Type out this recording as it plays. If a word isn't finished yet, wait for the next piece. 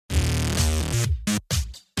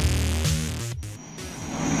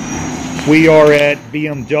We are at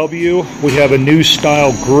BMW. We have a new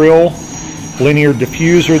style grill linear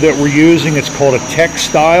diffuser that we're using. It's called a tech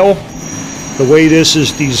style. The way this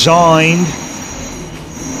is designed,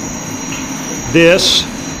 this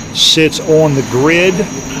sits on the grid.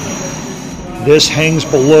 This hangs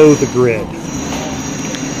below the grid.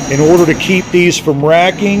 In order to keep these from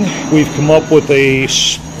racking, we've come up with a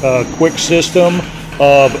quick system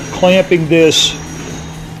of clamping this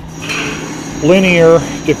linear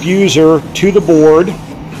diffuser to the board.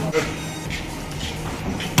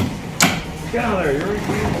 Gallagher,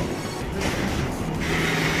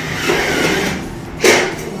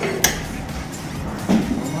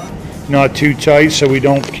 not too tight so we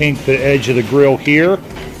don't kink the edge of the grill here.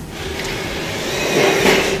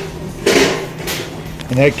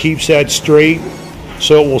 And that keeps that straight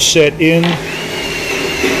so it will set in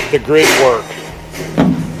the grid work.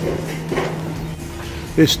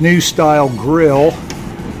 This new style grill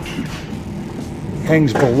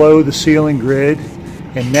hangs below the ceiling grid,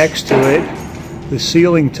 and next to it the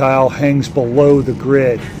ceiling tile hangs below the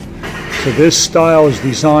grid. So this style is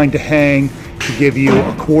designed to hang to give you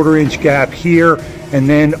a 1/4 inch gap here and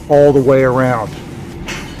then all the way around.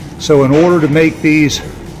 So in order to make these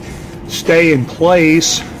stay in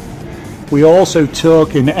place, we also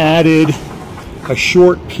took and added a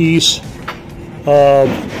short piece of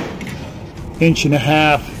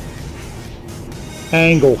 1.5 inch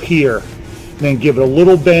angle here, and then give it a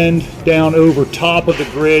little bend down over top of the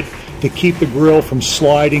grid to keep the grill from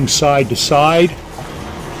sliding side to side,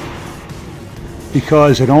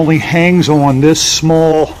 because it only hangs on this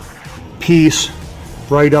small piece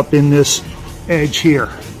right up in this edge here.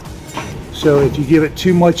 So if you give it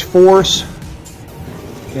too much force,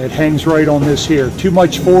 it hangs right on this here. Too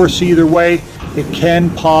much force either way, it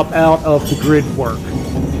can pop out of the grid work.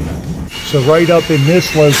 So right up in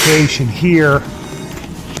this location here,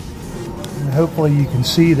 and hopefully you can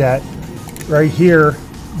see that right here,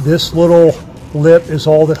 this little lip is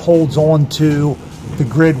all that holds on to the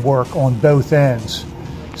grid work on both ends.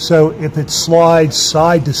 So if it slides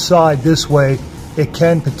side to side this way, it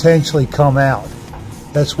can potentially come out.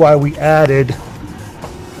 That's why we added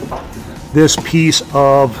this piece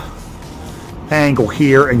of angle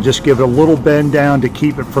here and just give it a little bend down to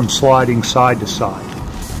keep it from sliding side to side.